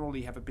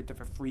generally have a bit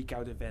of a freak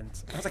out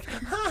event. I was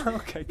like,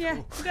 okay, cool.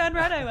 Yeah, done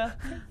right over.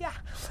 Yeah.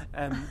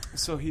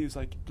 So he was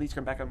like, please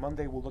come back on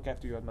Monday, we'll look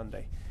after you on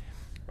Monday.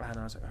 And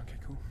I was like, okay,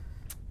 cool.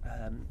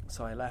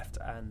 So I left,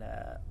 and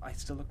I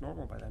still look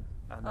normal by then.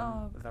 And then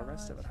Oh, the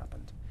rest of God. it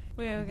happened.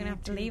 We're going to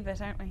have to leave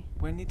it, aren't we?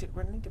 We need to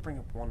bring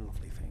up one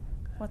lovely thing.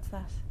 What's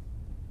that?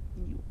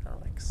 You,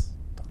 Alex.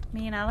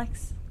 Me and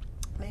Alex?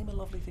 Name a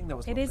lovely thing that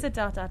was It lovely. is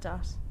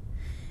a ...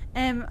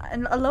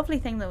 And a lovely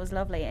thing that was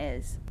lovely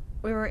is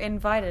we were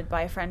invited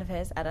by a friend of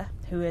his, Etta,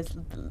 who is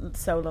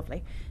so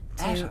lovely.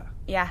 To, Etta?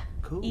 Yeah.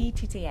 Cool.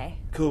 ETTA.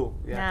 Cool,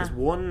 yeah, because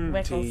one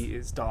Wickles. T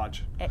is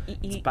Dodge. It's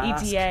E-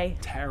 Basque, ETA.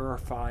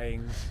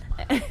 terrifying.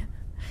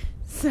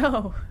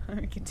 So,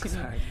 continue.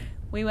 Sorry.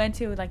 We went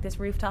to like this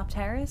rooftop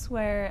terrace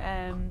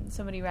where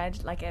somebody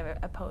read like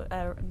a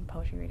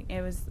poetry reading.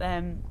 It was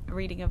a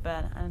reading of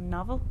a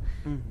novel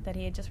that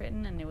he had just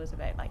written, and it was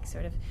about like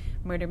sort of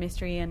murder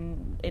mystery,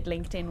 and it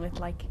linked in with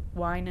like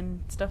wine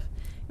and stuff.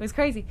 It was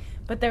crazy,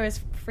 but there was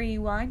free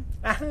wine,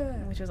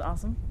 which was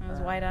awesome. It was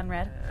white and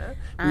red.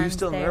 Were you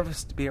still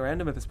nervous to be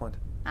around him at this point?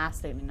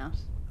 Absolutely not.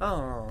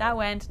 Oh, That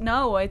went.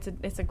 No, it's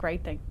a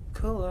great thing.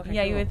 cool. Okay,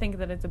 Yeah, cool. you would think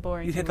that it's a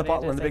boring. You'd hit the thing, but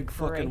bottle it in the is a big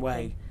fucking great way.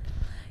 thing.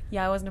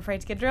 Yeah, I wasn't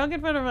afraid to get drunk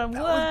in front of him.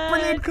 That was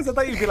brilliant, because I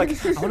thought you'd be like,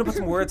 I want to put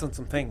some words on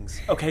some things.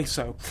 Okay,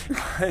 so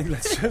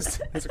let's just.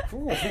 It's like,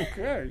 oh,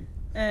 okay.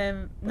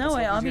 No,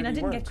 I mean, I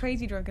didn't weren't. get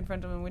crazy drunk in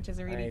front of him, which is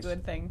a really Right.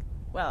 good thing.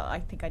 Well, I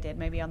think I did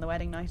maybe on the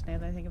wedding night. Now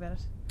that I think about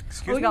it.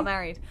 Excuse We me? got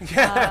married.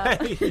 Yeah.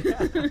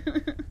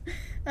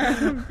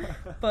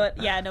 But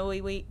yeah, no,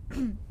 we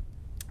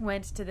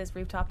went to this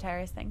rooftop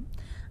terrace thing,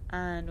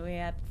 and we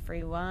had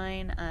free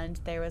wine, and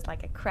there was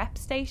like a crepe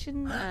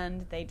station,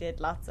 and they did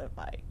lots of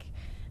like,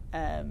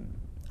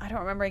 I don't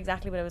remember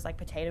exactly, but it was like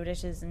potato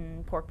dishes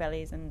and pork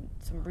bellies and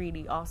some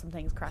really awesome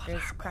things,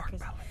 crackers.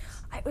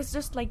 It was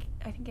just like,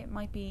 I think it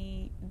might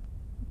be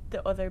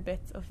the other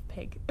bits of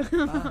pig, like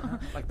but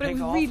it pig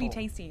was really offal.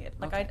 tasty.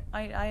 Like Okay.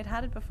 I had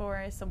had it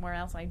before somewhere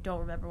else, and I don't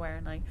remember where,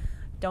 and I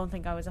don't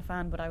think I was a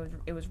fan, but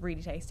it was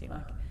really tasty.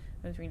 Like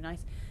it was really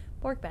nice.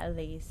 Pork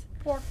bellies.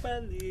 Pork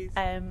bellies.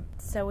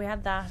 So we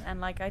had that, and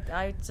like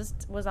I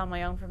just was on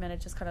my own for a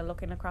minute, just kind of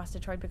looking across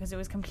Detroit, because it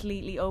was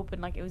completely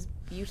open. Like it was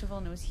beautiful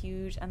and it was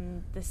huge,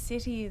 and the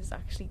city is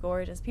actually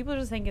gorgeous. People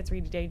just think it's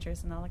really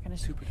dangerous and all that kind of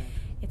shit. Super dangerous.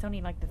 It's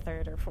only like the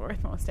third or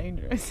fourth most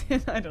dangerous.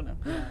 I don't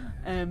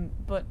know.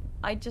 But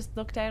I just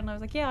looked out and I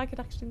was like, yeah, I could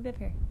actually live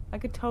here. I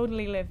could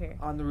totally live here.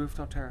 On the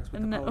rooftop terrace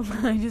with the No,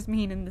 poetry I just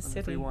mean in the and the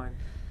city. free wine.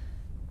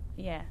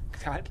 Yeah.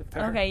 I'd live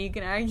there. Okay, you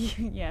can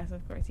argue. Yes,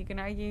 of course, you can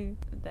argue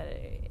that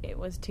it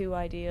was too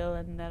ideal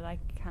and that I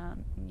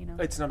can't,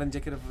 It's not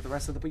indicative of the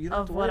rest of the. But you don't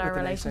have of to worry what our about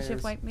the relationship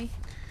naysayers. might be.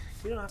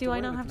 You don't have Do to I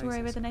worry not have to worry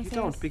about the You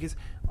don't, naysayers? because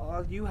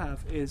all you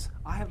have is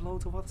I have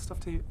loads of other stuff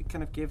to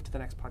kind of give to the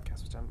next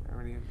podcast, which I'm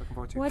really looking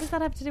forward to. What does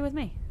that have to do with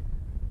me?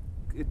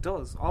 It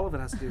does. All of it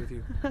has to do with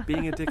you.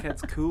 Being a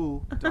dickhead's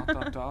cool. ...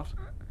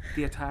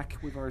 The attack.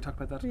 We've already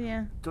talked about that.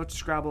 Yeah. Dutch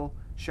Scrabble.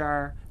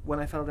 Shar. When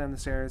I fell down the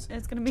stairs.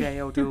 It's gonna be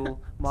J.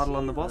 O'Doul. Model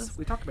on the bus. Jesus.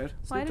 We talked about.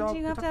 Why Snoop did Dogg,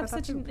 you we have to talked have about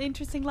that such an too.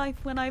 interesting life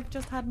when I've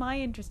just had my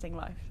interesting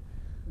life?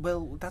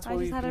 Well, that's I why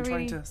just we've had been a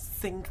trying really- to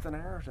sink the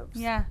narratives.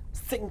 Yeah.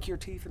 Sink your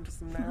teeth into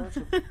some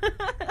narrative.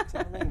 That's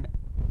what I mean.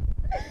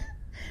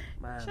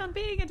 Man. Sean,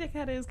 being a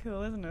dickhead is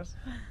cool, isn't it?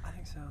 I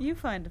think so. You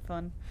find it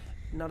fun.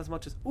 Not as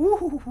much as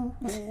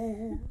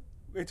ooh,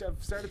 which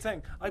I've started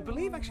saying. I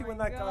believe actually when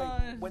my that God.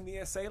 guy, when the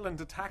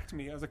assailant attacked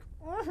me, I was like,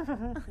 what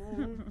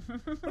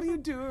are you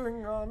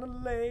doing on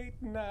a late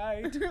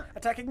night?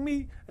 Attacking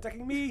me?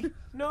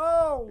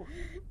 No!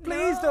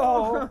 Please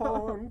No.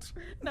 don't!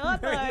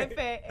 Not my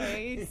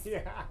face.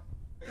 Yeah.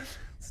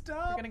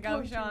 Stop. We're gonna go,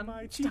 punching Sean.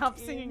 my cheek Stop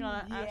in. singing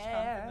on Yeah.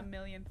 Ashton for the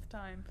millionth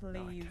time, No, I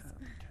please. can't.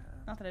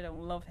 Not that I don't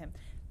love him.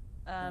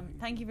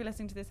 Thank you for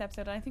listening to this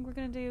episode. I think we're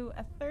going to do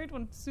a third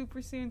one super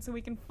soon so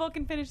we can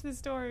fucking finish this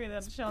story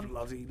with Sean.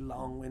 Bloody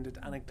long-winded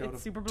anecdote It's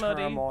of super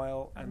bloody.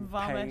 turmoil and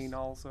Vomit. pain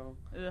also.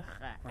 Ugh.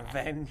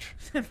 Revenge.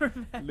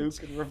 Revenge.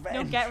 Luke and revenge.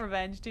 You don't get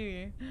revenge, do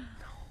you?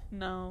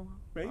 No.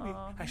 Maybe.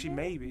 Aw, Actually, yeah,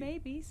 maybe.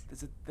 Maybes.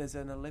 There's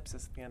an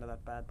ellipsis at the end of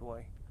that bad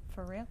boy.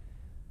 For real?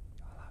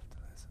 I'll have to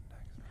listen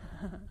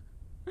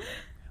next.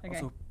 Okay.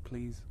 Also,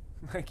 please.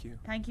 Thank you.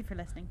 Thank you for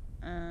listening,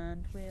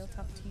 and we'll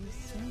talk to you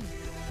soon.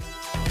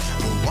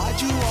 Why'd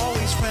you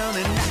always frown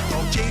and act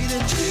all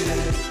jaded?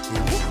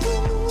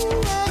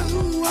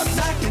 Ooh, I'm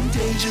not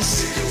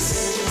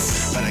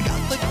contagious, but I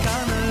got the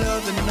kind of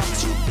love that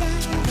knocks you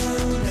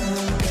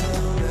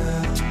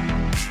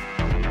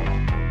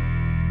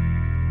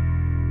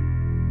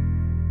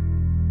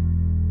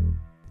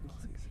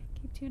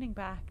Keep tuning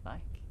back, like.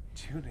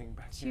 Tuning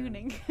back.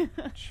 Tuning. Here.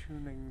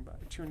 Tuning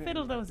back. Tuning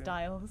Fiddle back those there.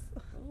 dials.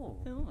 Oh.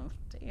 Oh,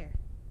 dear.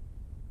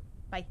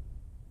 Bye.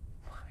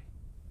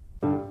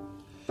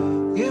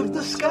 If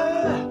the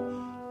sky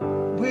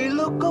we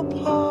look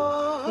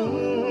upon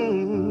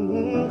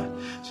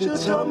should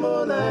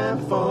tumble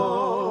and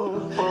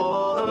fall,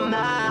 or the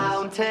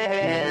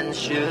mountains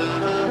should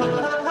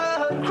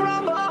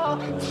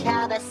crumble,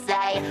 Tell the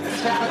say,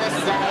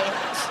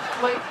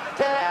 wait,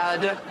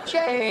 Dad,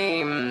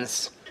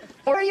 James,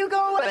 where are you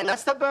going?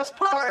 That's the best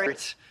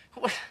part.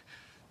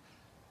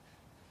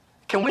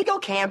 Can we go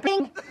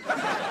camping?